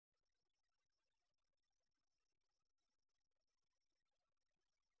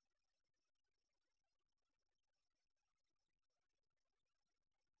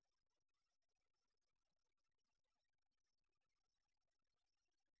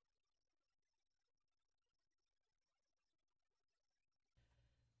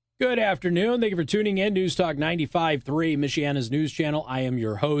Good afternoon. Thank you for tuning in. News Talk 95.3, Michiana's news channel. I am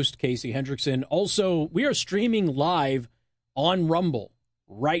your host, Casey Hendrickson. Also, we are streaming live on Rumble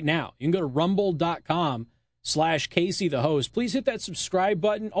right now. You can go to rumble.com/Casey the host. Please hit that subscribe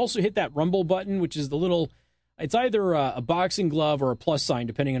button. Also hit that Rumble button, which is the little, it's either a boxing glove or a plus sign,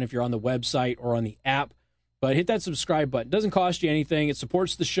 depending on if you're on the website or on the app. But hit that subscribe button. It doesn't cost you anything. It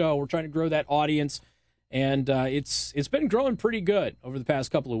supports the show. We're trying to grow that audience. And it's been growing pretty good over the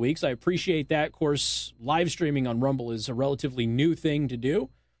past couple of weeks. I appreciate that. Of course, live streaming on Rumble is a relatively new thing to do,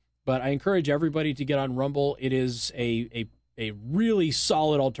 but I encourage everybody to get on Rumble. It is a really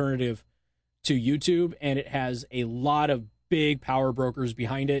solid alternative to YouTube, and it has a lot of big power brokers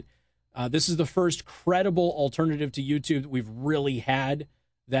behind it. This is the first credible alternative to YouTube that we've really had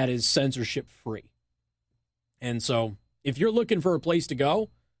that is censorship-free. And so if you're looking for a place to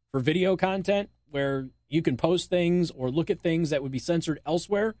go for video content where you can post things or look at things that would be censored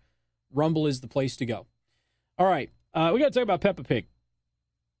elsewhere, Rumble is the place to go. All right, we got to talk about Peppa Pig.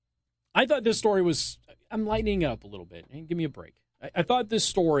 I thought this story was, I'm lightening it up a little bit. Give me a break. I thought this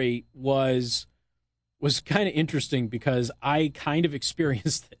story was kind of interesting because I kind of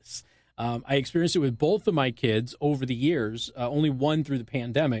experienced this. I experienced it with both of my kids over the years, only one through the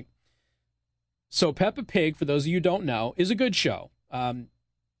pandemic. So Peppa Pig, for those of you who don't know, is a good show.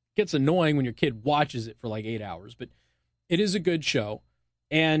 Gets annoying when your kid watches it for like 8 hours, but it is a good show,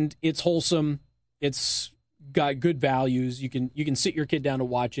 and it's wholesome. It's got good values. You can sit your kid down to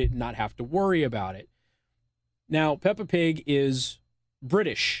watch it and not have to worry about it. Now, Peppa Pig is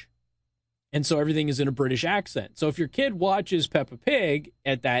British, and so everything is in a British accent. So if your kid watches Peppa Pig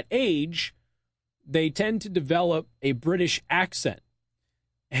at that age, they tend to develop a British accent.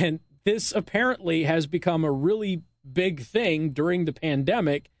 And this apparently has become a really big thing during the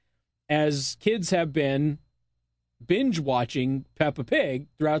pandemic, as kids have been binge watching Peppa Pig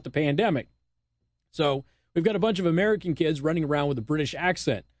throughout the pandemic. So we've got a bunch of American kids running around with a British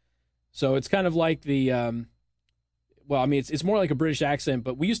accent. So it's kind of like the, it's more like a British accent,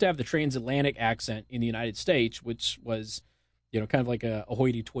 but we used to have the transatlantic accent in the United States, which was, kind of like a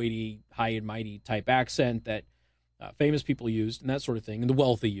hoity-toity, high and mighty type accent that famous people used and that sort of thing, and the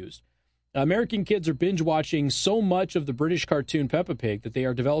wealthy used. American kids are binge watching so much of the British cartoon Peppa Pig that they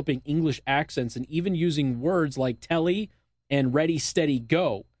are developing English accents and even using words like telly and ready, steady,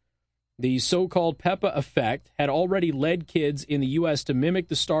 go. The so-called Peppa effect had already led kids in the U.S. to mimic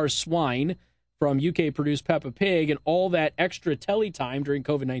the star swine from UK-produced Peppa Pig, and all that extra telly time during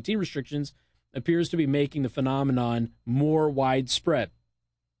COVID-19 restrictions appears to be making the phenomenon more widespread.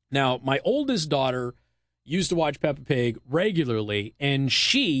 Now, my oldest daughter used to watch Peppa Pig regularly, and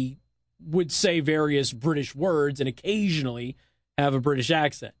she would say various British words and occasionally have a British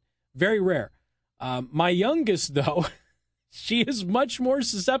accent. Very rare. My youngest, though, she is much more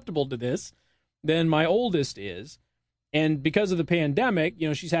susceptible to this than my oldest is. And because of the pandemic,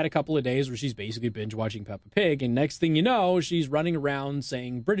 she's had a couple of days where she's basically binge watching Peppa Pig. And next thing you know, she's running around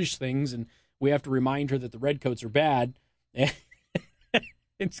saying British things. And we have to remind her that the redcoats are bad. You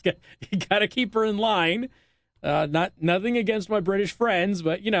got to keep her in line. Nothing against my British friends,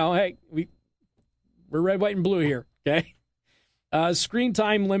 but hey, we're red, white, and blue here. Okay. Screen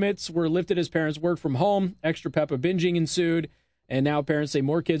time limits were lifted as parents worked from home. Extra Peppa binging ensued, and now parents say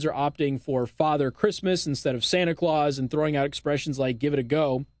more kids are opting for Father Christmas instead of Santa Claus and throwing out expressions like "give it a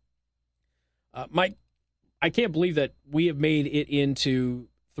go." I can't believe that we have made it into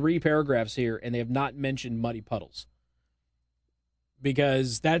 3 paragraphs here, and they have not mentioned muddy puddles,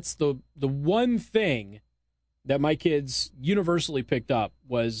 because that's the one thing that my kids universally picked up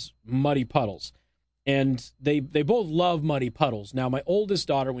was muddy puddles. And they both love muddy puddles. Now, my oldest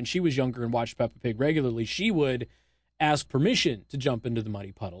daughter, when she was younger and watched Peppa Pig regularly, she would ask permission to jump into the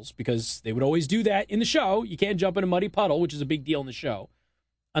muddy puddles, because they would always do that in the show. You can't jump in a muddy puddle, which is a big deal in the show,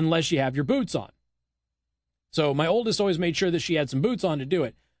 unless you have your boots on. So my oldest always made sure that she had some boots on to do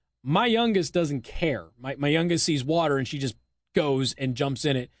it. My youngest doesn't care. My youngest sees water and she just goes and jumps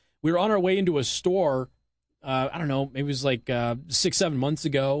in it. We were on our way into a store, I don't know, maybe it was like 6-7 months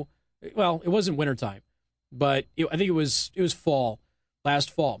ago. Well, it wasn't wintertime, but I think it was fall,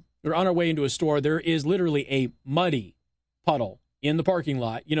 last fall. We were on our way into a store. There is literally a muddy puddle in the parking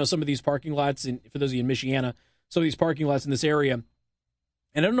lot. Some of these parking lots, for those of you in Michiana, some of these parking lots in this area,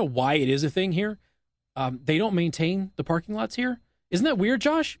 and I don't know why it is a thing here. They don't maintain the parking lots here. Isn't that weird,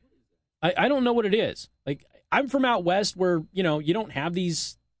 Josh? I don't know what it is. Like, I'm from out west where, you don't have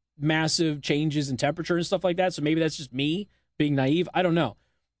these massive changes in temperature and stuff like that. So maybe that's just me being naive. I don't know.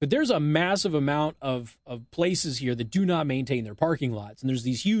 But there's a massive amount of places here that do not maintain their parking lots. And there's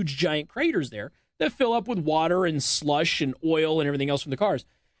these huge giant craters there that fill up with water and slush and oil and everything else from the cars.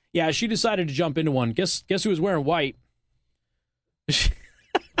 Yeah, she decided to jump into one. Guess who was wearing white?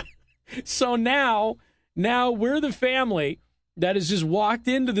 So now we're the family that has just walked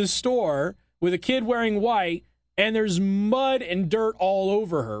into the store with a kid wearing white, and there's mud and dirt all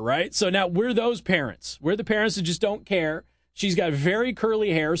over her, right? So now we're those parents. We're the parents that just don't care. She's got very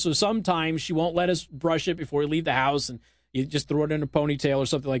curly hair, so sometimes she won't let us brush it before we leave the house, and you just throw it in a ponytail or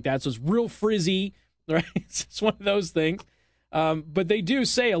something like that. So it's real frizzy, right? It's one of those things. But they do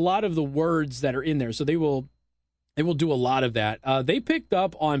say a lot of the words that are in there, so they will do a lot of that. They picked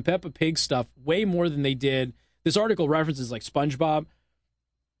up on Peppa Pig stuff way more than they did. This article references like SpongeBob.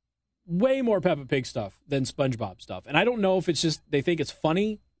 Way more Peppa Pig stuff than SpongeBob stuff. And I don't know if it's just they think it's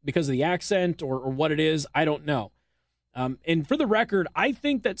funny because of the accent or what it is. I don't know. And for the record, I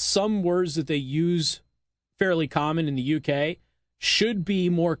think that some words that they use fairly common in the UK should be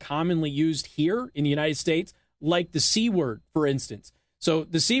more commonly used here in the United States, like the C word, for instance. So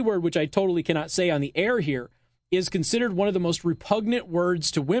the C word, which I totally cannot say on the air here, is considered one of the most repugnant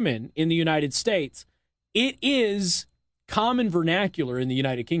words to women in the United States. It is common vernacular in the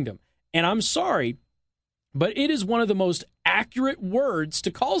United Kingdom. And I'm sorry, but it is one of the most accurate words to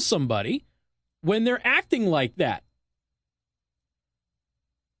call somebody when they're acting like that.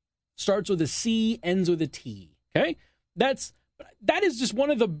 Starts with a C, ends with a T. Okay? That is just one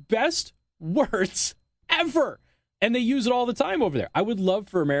of the best words ever. And they use it all the time over there. I would love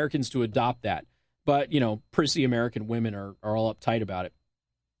for Americans to adopt that. But, prissy American women are all uptight about it.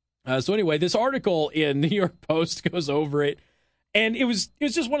 So anyway, this article in the New York Post goes over it. And it was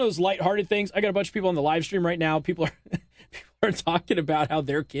just one of those lighthearted things. I got a bunch of people on the live stream right now. People are talking about how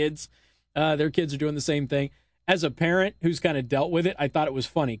their kids are doing the same thing. As a parent who's kind of dealt with it, I thought it was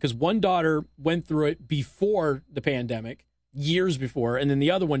funny because one daughter went through it before the pandemic, years before, and then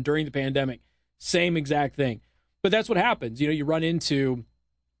the other one during the pandemic, same exact thing. But that's what happens. You run into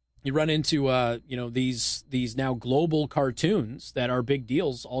these now global cartoons that are big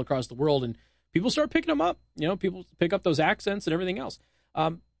deals all across the world, and people start picking them up. People pick up those accents and everything else.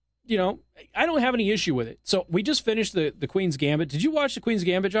 I don't have any issue with it. So we just finished the Queen's Gambit. Did you watch the Queen's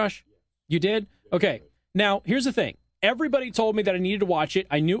Gambit, Josh? You did? Okay. Now, here's the thing. Everybody told me that I needed to watch it.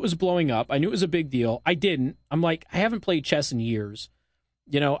 I knew it was blowing up. I knew it was a big deal. I didn't. I'm like, I haven't played chess in years.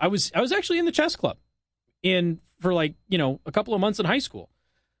 I was actually in the chess club for a couple of months in high school.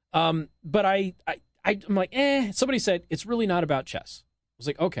 But I'm like, somebody said it's really not about chess. I was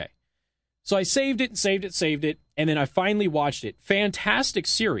like, okay. So I saved it, and then I finally watched it. Fantastic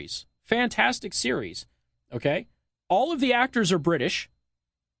series. Okay? All of the actors are British.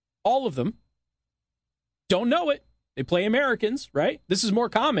 All of them. Don't know it. They play Americans, right? This is more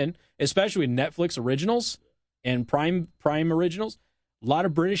common, especially in Netflix originals and Prime originals. A lot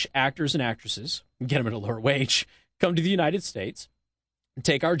of British actors and actresses, get them at a lower wage, come to the United States,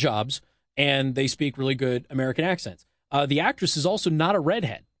 take our jobs, and they speak really good American accents. The actress is also not a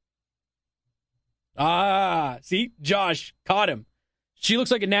redhead. See, Josh caught him. She looks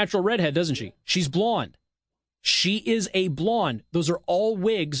like a natural redhead, doesn't she? She's blonde. She is a blonde. Those are all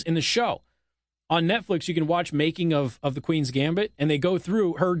wigs in the show. On Netflix, you can watch making of the Queen's Gambit, and they go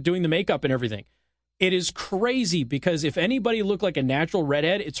through her doing the makeup and everything. It is crazy because if anybody looked like a natural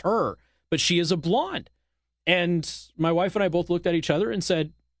redhead, it's her. But she is a blonde. And my wife and I both looked at each other and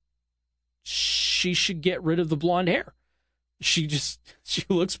said, she should get rid of the blonde hair. She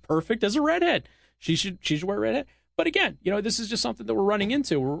looks perfect as a redhead. She should wear redhead. But again, this is just something that we're running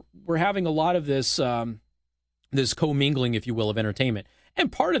into. We're having a lot of this commingling, if you will, of entertainment. And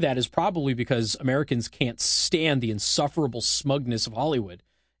part of that is probably because Americans can't stand the insufferable smugness of Hollywood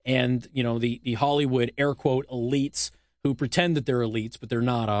and, the Hollywood air quote elites who pretend that they're elites, but they're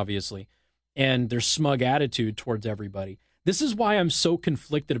not, obviously, and their smug attitude towards everybody. This is why I'm so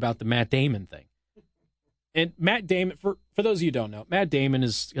conflicted about the Matt Damon thing. And Matt Damon, for those of you who don't know, Matt Damon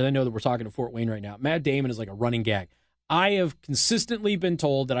is, I know that we're talking to Fort Wayne right now, Matt Damon is like a running gag. I have consistently been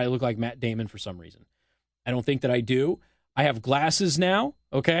told that I look like Matt Damon for some reason. I don't think that I do. I have glasses now,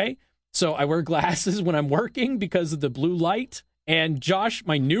 okay? So I wear glasses when I'm working because of the blue light. And Josh,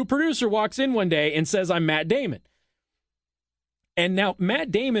 my new producer, walks in one day and says I'm Matt Damon. And now Matt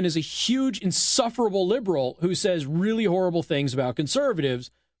Damon is a huge, insufferable liberal who says really horrible things about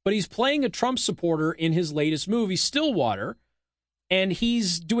conservatives, but he's playing a Trump supporter in his latest movie, Stillwater, and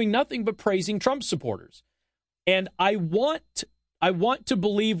he's doing nothing but praising Trump supporters. And I want to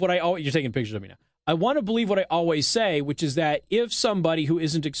believe what I always... You're taking pictures of me now. I want to believe what I always say, which is that if somebody who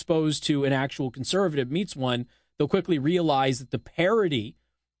isn't exposed to an actual conservative meets one, they'll quickly realize that the parody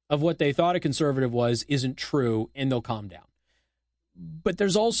of what they thought a conservative was isn't true, and they'll calm down. But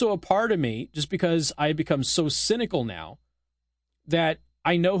there's also a part of me, just because I become so cynical now, that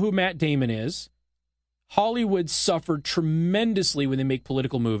I know who Matt Damon is. Hollywood suffered tremendously when they make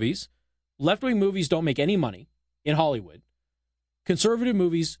political movies. Left-wing movies don't make any money in Hollywood. Conservative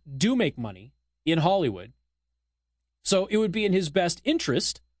movies do make money in Hollywood. So it would be in his best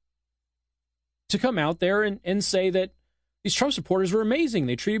interest to come out there and say that these Trump supporters were amazing.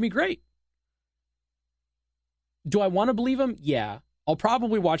 They treated me great. Do I want to believe him? Yeah. I'll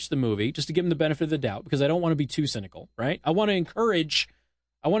probably watch the movie just to give him the benefit of the doubt because I don't want to be too cynical, right? I want to encourage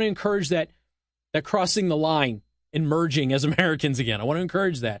that crossing the line and merging as Americans again. I want to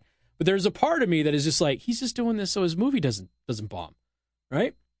encourage that. But there's a part of me that is just like, he's just doing this so his movie doesn't bomb,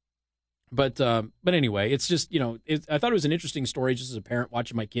 right? But anyway, it's just, I thought it was an interesting story just as a parent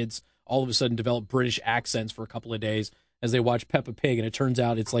watching my kids all of a sudden develop British accents for a couple of days as they watch Peppa Pig, and it turns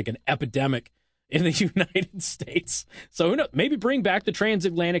out it's like an epidemic in the United States. So who knows? Maybe bring back the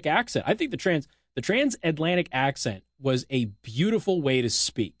transatlantic accent. I think the transatlantic accent was a beautiful way to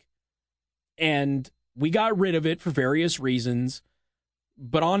speak. And we got rid of it for various reasons.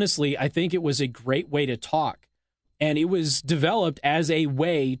 But honestly, I think it was a great way to talk. And it was developed as a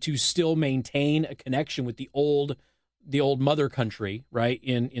way to still maintain a connection with the old mother country, right,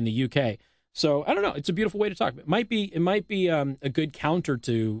 in the UK. So I don't know. It's a beautiful way to talk. It might be a good counter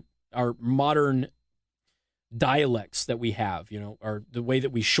to our modern dialects that we have, or the way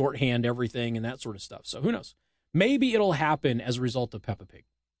that we shorthand everything and that sort of stuff. So who knows? Maybe it'll happen as a result of Peppa Pig.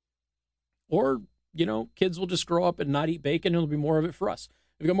 Or, kids will just grow up and not eat bacon, and there'll be more of it for us.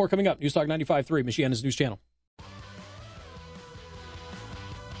 We've got more coming up. News Talk 95.3, Michiana's news channel.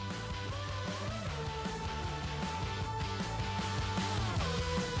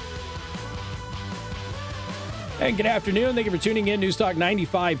 And good afternoon. Thank you for tuning in. News Talk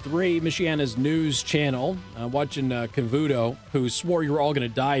 95.3, Michiana's news channel. Watching Cavuto, who swore you were all going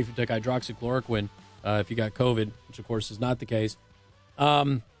to die if you took hydroxychloroquine if you got COVID, which, of course, is not the case.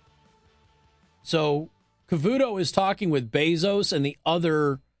 So Cavuto is talking with Bezos, and the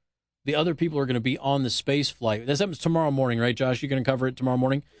other people are going to be on the space flight. This happens tomorrow morning, right, Josh? You're going to cover it tomorrow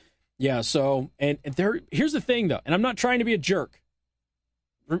morning? Yeah, so, and here's the thing, though, and I'm not trying to be a jerk.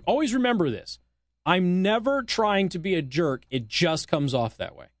 Always remember this. I'm never trying to be a jerk. It just comes off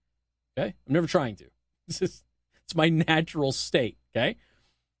that way. Okay? I'm never trying to. It's my natural state. Okay?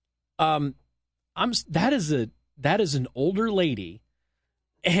 That is an older lady,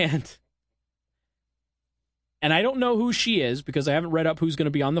 and I don't know who she is because I haven't read up who's going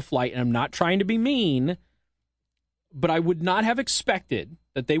to be on the flight, and I'm not trying to be mean, but I would not have expected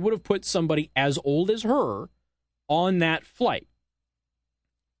that they would have put somebody as old as her on that flight.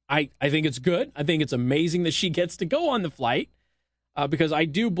 I think it's good. I think it's amazing that she gets to go on the flight because I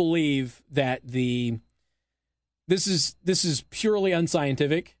do believe that this is purely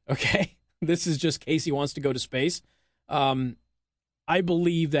unscientific, okay? This is just Casey wants to go to space. I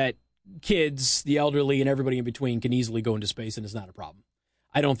believe that kids, the elderly, and everybody in between can easily go into space, and it's not a problem.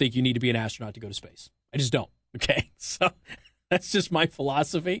 I don't think you need to be an astronaut to go to space. I just don't, okay? So that's just my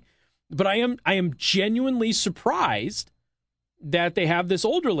philosophy. But I am genuinely surprised that they have this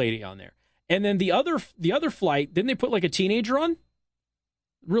older lady on there. And then the other flight, didn't they put like a teenager on?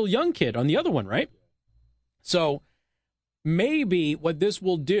 Real young kid on the other one, right? So maybe what this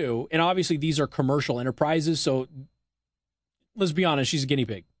will do, and obviously these are commercial enterprises, so let's be honest, she's a guinea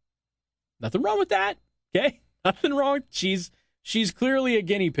pig. Nothing wrong with that, okay? Nothing wrong. She's clearly a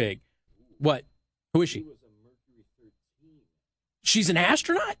guinea pig. What? Who is she? She's an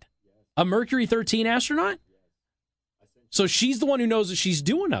astronaut? A Mercury 13 astronaut? So she's the one who knows what she's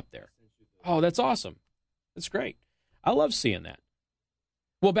doing up there. Oh, that's awesome. That's great. I love seeing that.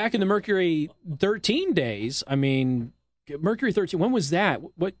 Well, back in the Mercury 13 days, I mean, Mercury 13, when was that?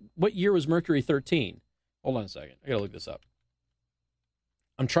 What year was Mercury 13? Hold on a second. I got to look this up.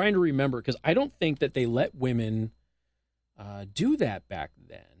 I'm trying to remember because I don't think that they let women do that back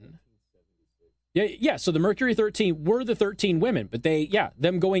then. Yeah. So the Mercury 13 were the 13 women, but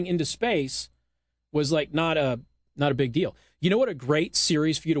them going into space was like not a big deal. You know what a great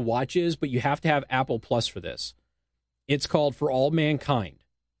series for you to watch is, but you have to have Apple Plus for this. It's called For All Mankind.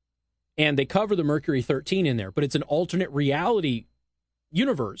 And they cover the Mercury 13 in there, but it's an alternate reality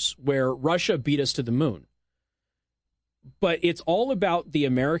universe where Russia beat us to the moon. But it's all about the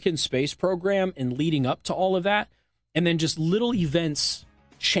American space program and leading up to all of that. And then just little events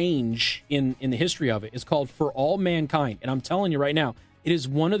change in the history of it. It's called For All Mankind. And I'm telling you right now, it is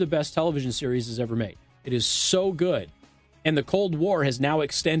one of the best television series ever made. It is so good. And the Cold War has now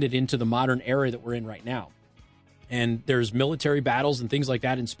extended into the modern era that we're in right now. And there's military battles and things like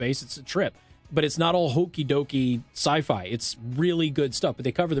that in space. It's a trip. But it's not all hokey dokey sci-fi. It's really good stuff. But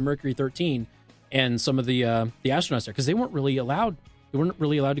they cover the Mercury 13 and some of the astronauts there because they weren't really allowed We weren't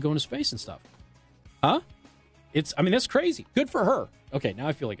really allowed to go into space and stuff. Huh? That's crazy. Good for her. Okay, now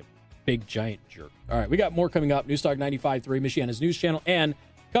I feel like a big, giant jerk. All right, we got more coming up. Newstalk 95.3, Michiana's news channel, and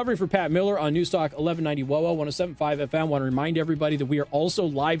covering for Pat Miller on Newstalk 1190 WOWO, 107.5 FM. Want to remind everybody that we are also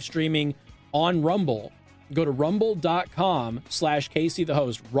live streaming on Rumble. Go to rumble.com/Casey the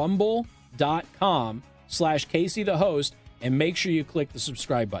host. Rumble.com/Casey the host, and make sure you click the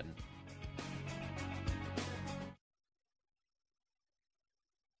subscribe button.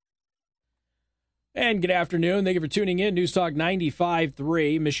 And good afternoon. Thank you for tuning in. News Talk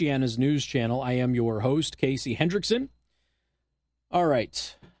 95.3, Michiana's news channel. I am your host, Casey Hendrickson. All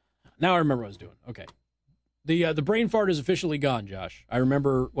right. Now I remember what I was doing. Okay. The brain fart is officially gone, Josh. I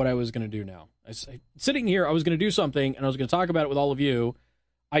remember what I was going to do now. Sitting here, I was going to do something, and I was going to talk about it with all of you.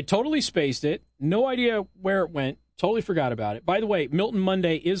 I totally spaced it. No idea where it went. Totally forgot about it. By the way, Milton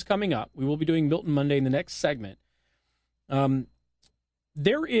Monday is coming up. We will be doing Milton Monday in the next segment.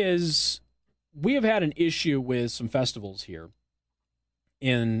 We have had an issue with some festivals here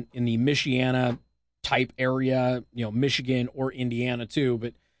in the Michiana type area, Michigan or Indiana too.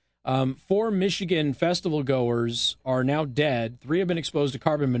 But 4 Michigan festival goers are now dead. 3 have been exposed to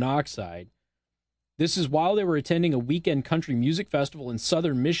carbon monoxide. This is while they were attending a weekend country music festival in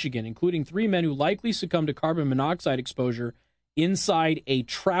southern Michigan, including 3 men who likely succumbed to carbon monoxide exposure inside a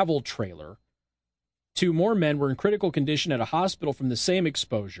travel trailer. 2 more men were in critical condition at a hospital from the same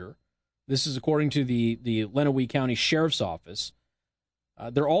exposure. This is according to the Lenawee County Sheriff's Office.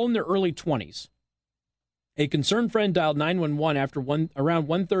 They're all in their early 20s. A concerned friend dialed 911 around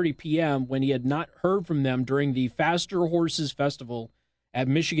 1:30 p.m. when he had not heard from them during the Faster Horses Festival at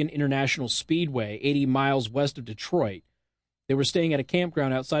Michigan International Speedway, 80 miles west of Detroit. They were staying at a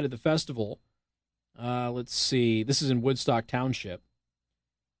campground outside of the festival. Let's see. This is in Woodstock Township.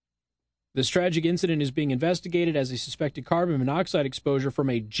 This tragic incident is being investigated as a suspected carbon monoxide exposure from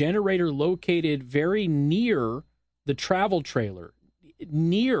a generator located very near the travel trailer.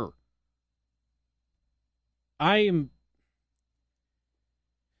 You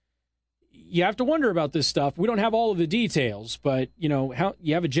have to wonder about this stuff. We don't have all of the details, but how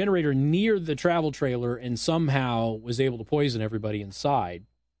you have a generator near the travel trailer and somehow was able to poison everybody inside.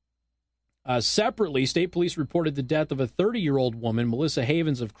 Separately, state police reported the death of a 30-year-old woman, Melissa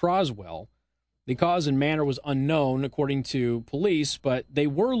Havens of Croswell. The cause and manner was unknown, according to police, but they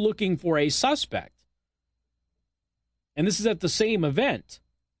were looking for a suspect. And this is at the same event.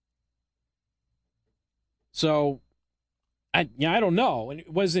 So, I don't know. And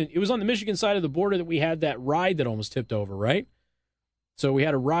it was on the Michigan side of the border that we had that ride that almost tipped over, right? So we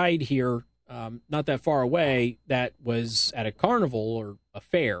had a ride here, not that far away, that was at a carnival or a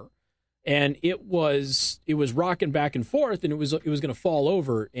fair. And it was rocking back and forth, and it was going to fall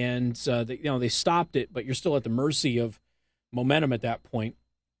over, and they stopped it, but you're still at the mercy of momentum at that point.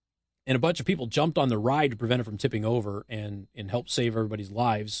 And a bunch of people jumped on the ride to prevent it from tipping over and help save everybody's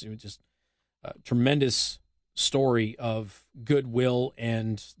lives. It was just a tremendous story of goodwill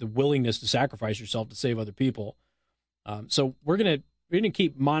and the willingness to sacrifice yourself to save other people. So we're gonna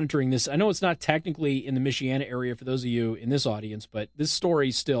keep monitoring this. I know it's not technically in the Michiana area for those of you in this audience, but this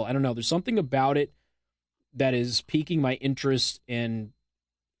story still, I don't know. There's something about it that is piquing my interest, and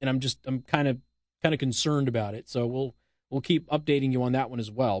I'm kind of concerned about it. So we'll keep updating you on that one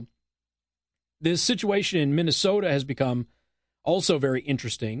as well. This situation in Minnesota has become also very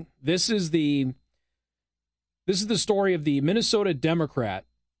interesting. This is the story of the Minnesota Democrat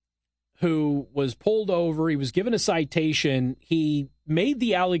who was pulled over. He was given a citation. He made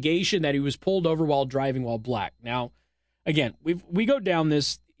the allegation that he was pulled over while driving while black. Now, again, we go down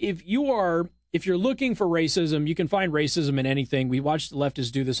this. If you're looking for racism, you can find racism in anything. We watch the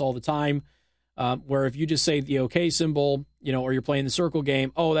leftists do this all the time, where if you just say the OK symbol, or you're playing the circle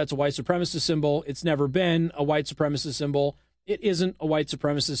game, oh, that's a white supremacist symbol. It's never been a white supremacist symbol. It isn't a white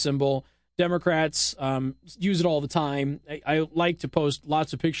supremacist symbol. Democrats use it all the time. I like to post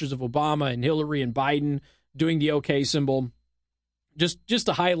lots of pictures of Obama and Hillary and Biden doing the OK symbol, just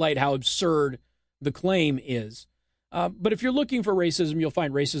to highlight how absurd the claim is. But if you're looking for racism, you'll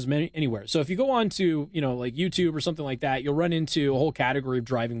find racism anywhere. So if you go on to, like YouTube or something like that, you'll run into a whole category of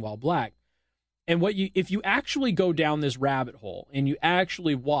driving while black. And if you actually go down this rabbit hole and you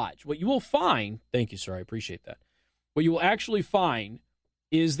actually watch, what you will find, thank you, sir, I appreciate that. What you will actually find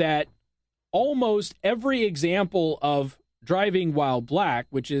is that almost every example of driving while black,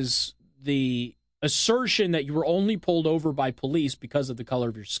 which is the assertion that you were only pulled over by police because of the color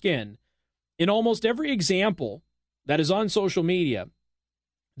of your skin, in almost every example that is on social media,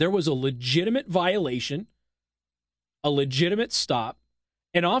 there was a legitimate violation, a legitimate stop,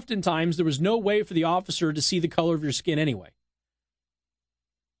 and oftentimes there was no way for the officer to see the color of your skin anyway.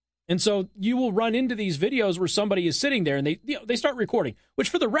 And so you will run into these videos where somebody is sitting there and they start recording, which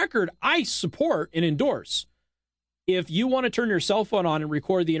for the record, I support and endorse. If you want to turn your cell phone on and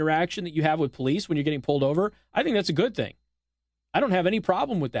record the interaction that you have with police when you're getting pulled over, I think that's a good thing. I don't have any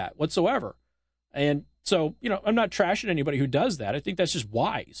problem with that whatsoever. And so, I'm not trashing anybody who does that. I think that's just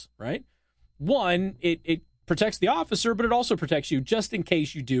wise, right? One, it protects the officer, but it also protects you just in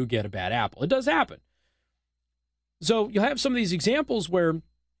case you do get a bad apple. It does happen. So you'll have some of these examples where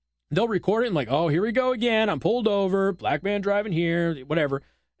they'll record it and like, oh, here we go again. I'm pulled over, black man driving here, whatever.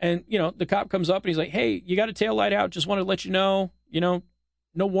 And, the cop comes up and he's like, hey, you got a tail light out. Just wanted to let you know, no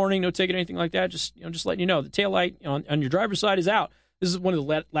warning, no ticket, anything like that. Just letting you know the tail light on your driver's side is out. This is one of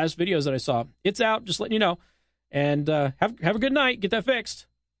the last videos that I saw. It's out, just letting you know. And have a good night. Get that fixed.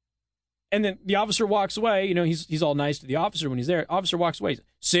 And then the officer walks away. He's all nice to the officer when he's there. Officer walks away.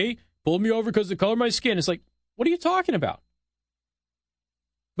 See, pulled me over because of the color of my skin. It's like, what are you talking about?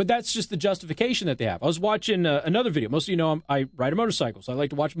 But that's just the justification that they have. I was watching another video. Most of you know I ride a motorcycle, so I like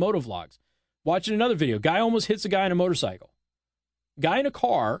to watch moto vlogs. Watching another video. Guy almost hits a guy on a motorcycle. Guy in a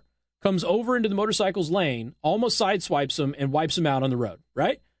car comes over into the motorcycle's lane, almost sideswipes him, and wipes him out on the road,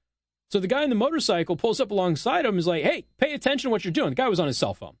 right? So the guy in the motorcycle pulls up alongside him and is like, hey, pay attention to what you're doing. The guy was on his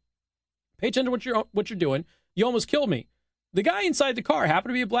cell phone. Pay attention to what you're doing. You almost killed me. The guy inside the car happened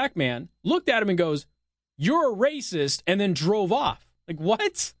to be a black man, looked at him and goes, you're a racist, and then drove off. Like,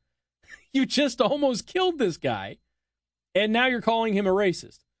 what? You just almost killed this guy, and now you're calling him a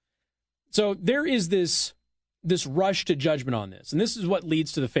racist. So there is this rush to judgment on this, and this is what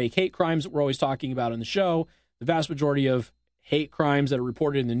leads to the fake hate crimes that we're always talking about on the show. The vast majority of hate crimes that are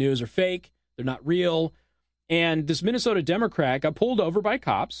reported in the news are fake. They're not real. And this Minnesota Democrat got pulled over by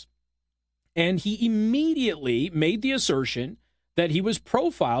cops, and he immediately made the assertion that he was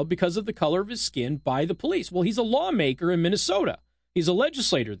profiled because of the color of his skin by the police. Well, he's a lawmaker in Minnesota. He's a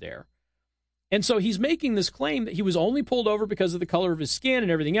legislator there. And so he's making this claim that he was only pulled over because of the color of his skin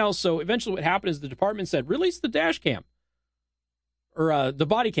and everything else. So eventually what happened is the department said, release the dash cam or the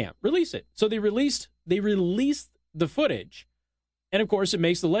body cam, release it. So they released the footage. And of course, it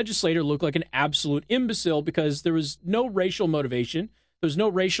makes the legislator look like an absolute imbecile because there was no racial motivation. There was no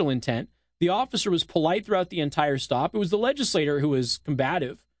racial intent. The officer was polite throughout the entire stop. It was the legislator who was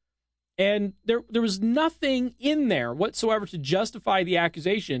combative. And there was nothing in there whatsoever to justify the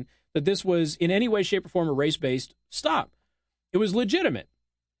accusation that this was in any way, shape, or form a race-based stop. It was legitimate.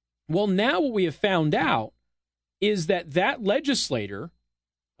 Well, now what we have found out is that legislator,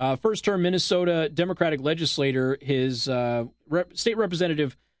 first-term Minnesota Democratic legislator, his state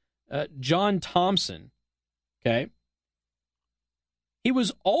representative, John Thompson, okay, he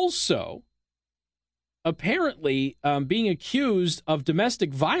was also apparently being accused of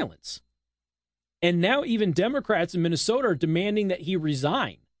domestic violence. And now even Democrats in Minnesota are demanding that he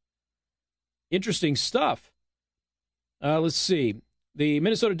resign. Interesting stuff. Let's see. The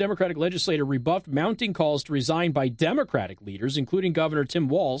Minnesota Democratic legislator rebuffed mounting calls to resign by Democratic leaders, including Governor Tim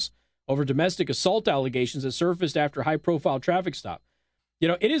Walz, over domestic assault allegations that surfaced after a high-profile traffic stop.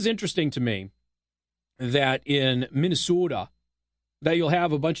 It is interesting to me that in Minnesota, that you'll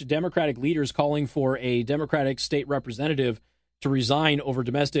have a bunch of Democratic leaders calling for a Democratic state representative to resign over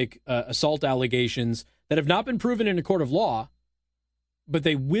domestic assault allegations that have not been proven in a court of law, but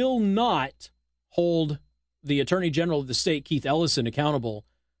they will not hold the Attorney General of the state, Keith Ellison, accountable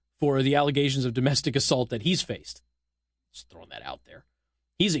for the allegations of domestic assault that he's faced. Just throwing that out there.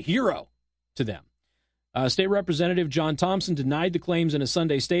 He's a hero to them. State Representative John Thompson denied the claims in a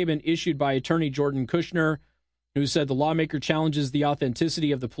Sunday statement issued by Attorney Jordan Kushner, who said the lawmaker challenges the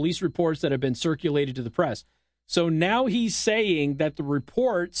authenticity of the police reports that have been circulated to the press. So now he's saying that the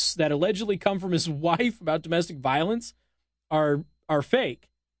reports that allegedly come from his wife about domestic violence are fake.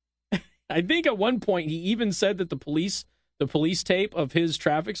 I think at one point he even said that the police tape of his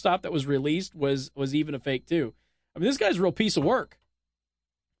traffic stop that was released was even a fake too. I mean, this guy's a real piece of work.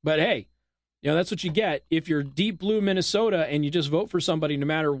 But hey, that's what you get if you're deep blue Minnesota and you just vote for somebody no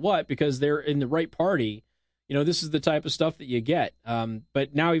matter what because they're in the right party. This is the type of stuff that you get.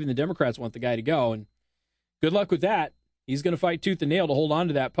 But now even the Democrats want the guy to go, and good luck with that. He's going to fight tooth and nail to hold on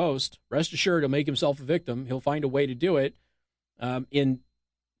to that post. Rest assured, he'll make himself a victim. He'll find a way to do it.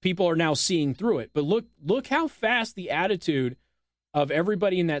 People are now seeing through it. But look how fast the attitude of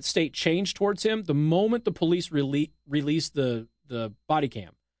everybody in that state changed towards him the moment the police released the body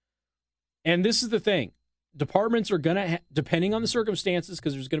cam. And this is the thing. Departments are going to, depending on the circumstances,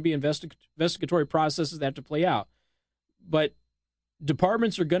 because there's going to be investigatory processes that have to play out, but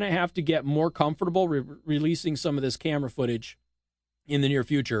departments are going to have to get more comfortable releasing some of this camera footage in the near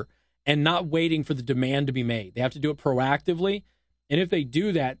future and not waiting for the demand to be made. They have to do it proactively And if they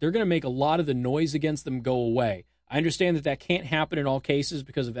do that, they're going to make a lot of the noise against them go away. I understand that can't happen in all cases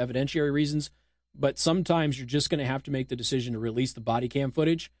because of evidentiary reasons, but sometimes you're just going to have to make the decision to release the body cam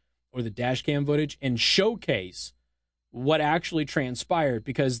footage or the dash cam footage and showcase what actually transpired,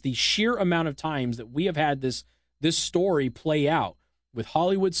 because the sheer amount of times that we have had this story play out with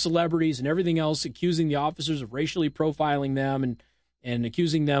Hollywood celebrities and everything else accusing the officers of racially profiling them and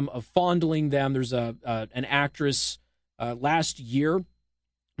accusing them of fondling them. There's an actress last year,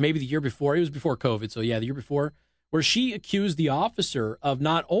 maybe the year before, it was before COVID, so yeah, the year before, where she accused the officer of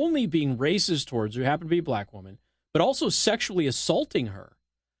not only being racist towards her, who happened to be a black woman, but also sexually assaulting her.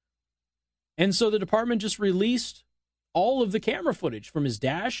 And so the department just released all of the camera footage from his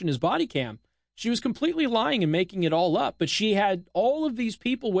dash and his body cam. She was completely lying and making it all up, but she had all of these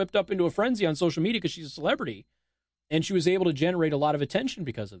people whipped up into a frenzy on social media because she's a celebrity, and she was able to generate a lot of attention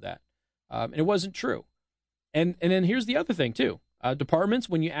because of that. And it wasn't true. And then here's the other thing, too. Departments,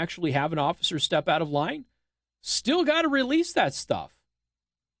 when you actually have an officer step out of line, still got to release that stuff.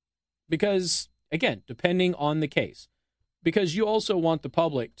 Because, again, depending on the case. Because you also want the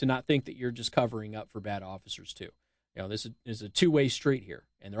public to not think that you're just covering up for bad officers, too. You know, this is a two-way street here.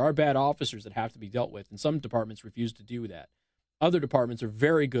 And there are bad officers that have to be dealt with. And some departments refuse to do that. Other departments are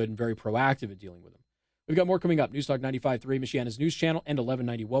very good and very proactive at dealing with them. We've got more coming up. News Talk 95.3, Michiana's News Channel, and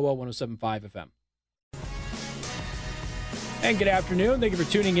 1190 WOWO 107.5 FM. And good afternoon. Thank you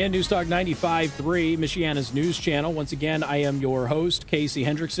for tuning in. News Talk 95.3, Michiana's News Channel. Once again, I am your host, Casey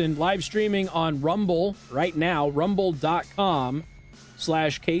Hendrickson, live streaming on Rumble right now,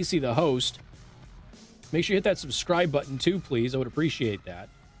 rumble.com/Casey the host. Make sure you hit that subscribe button too, please. I would appreciate that.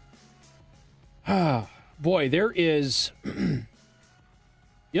 Boy, there is, the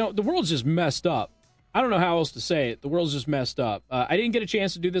world's just messed up. I don't know how else to say it. The world's just messed up. I didn't get a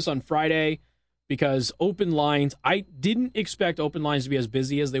chance to do this on Friday because open lines, I didn't expect open lines to be as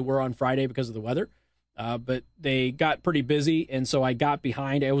busy as they were on Friday because of the weather, but they got pretty busy, and so I got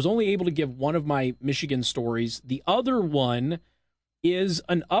behind. I was only able to give one of my Michigan stories. The other one is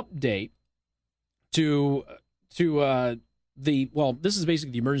an update to this is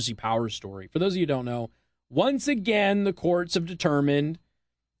basically the emergency powers story. For those of you who don't know, once again, the courts have determined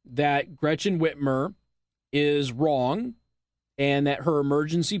that Gretchen Whitmer is wrong and that her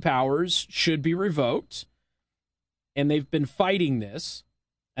emergency powers should be revoked. And they've been fighting this.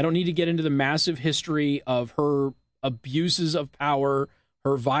 I don't need to get into the massive history of her abuses of power,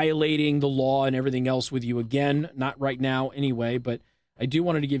 her violating the law and everything else with you again, not right now anyway, but I do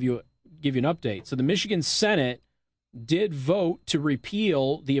wanted to give you an update. So the Michigan Senate did vote to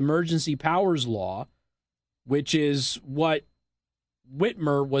repeal the emergency powers law, which is what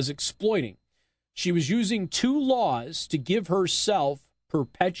Whitmer was exploiting. She was using two laws to give herself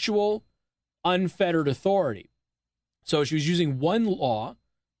perpetual, unfettered authority. So she was using one law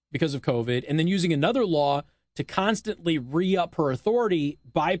because of COVID and then using another law to constantly re-up her authority,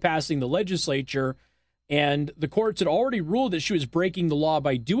 bypassing the legislature. And the courts had already ruled that she was breaking the law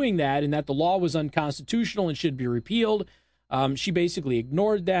by doing that and that the law was unconstitutional and should be repealed. She basically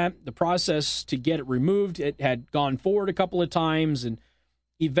ignored that. The process to get it removed, it had gone forward a couple of times. And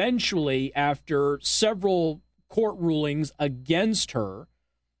eventually, after several court rulings against her,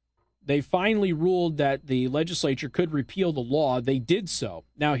 they finally ruled that the legislature could repeal the law. They did so.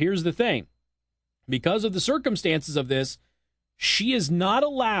 Now, here's the thing. Because of the circumstances of this, she is not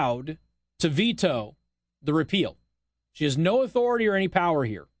allowed to veto the repeal. She has no authority or any power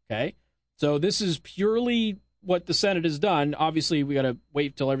here, okay? So this is purely what the Senate has done. Obviously, we got to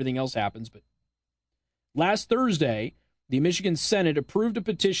wait till everything else happens. But last Thursday, the Michigan Senate approved a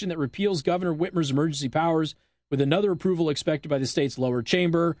petition that repeals Governor Whitmer's emergency powers, with another approval expected by the state's lower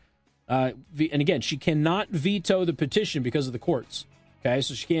chamber. And again, she cannot veto the petition because of the courts, okay?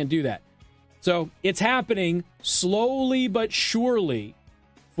 So she can't do that. So it's happening slowly but surely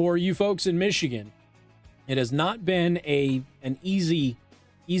for you folks in Michigan. It has not been an easy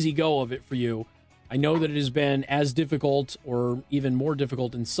go of it for you. I know that it has been as difficult or even more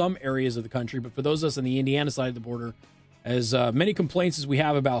difficult in some areas of the country, but for those of us on the Indiana side of the border, as many complaints as we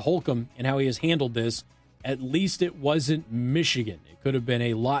have about Holcomb and how he has handled this, at least it wasn't Michigan. It could have been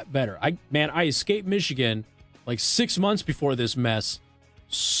a lot better. I escaped Michigan like 6 months before this mess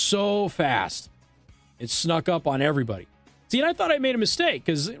so fast. It snuck up on everybody. See, and I thought I made a mistake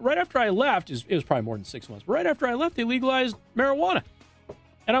because right after I left, it was probably more than 6 months, but right after I left, they legalized marijuana.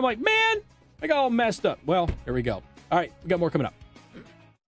 And I'm like, man, I got all messed up. Well, here we go. All right, we got more coming up.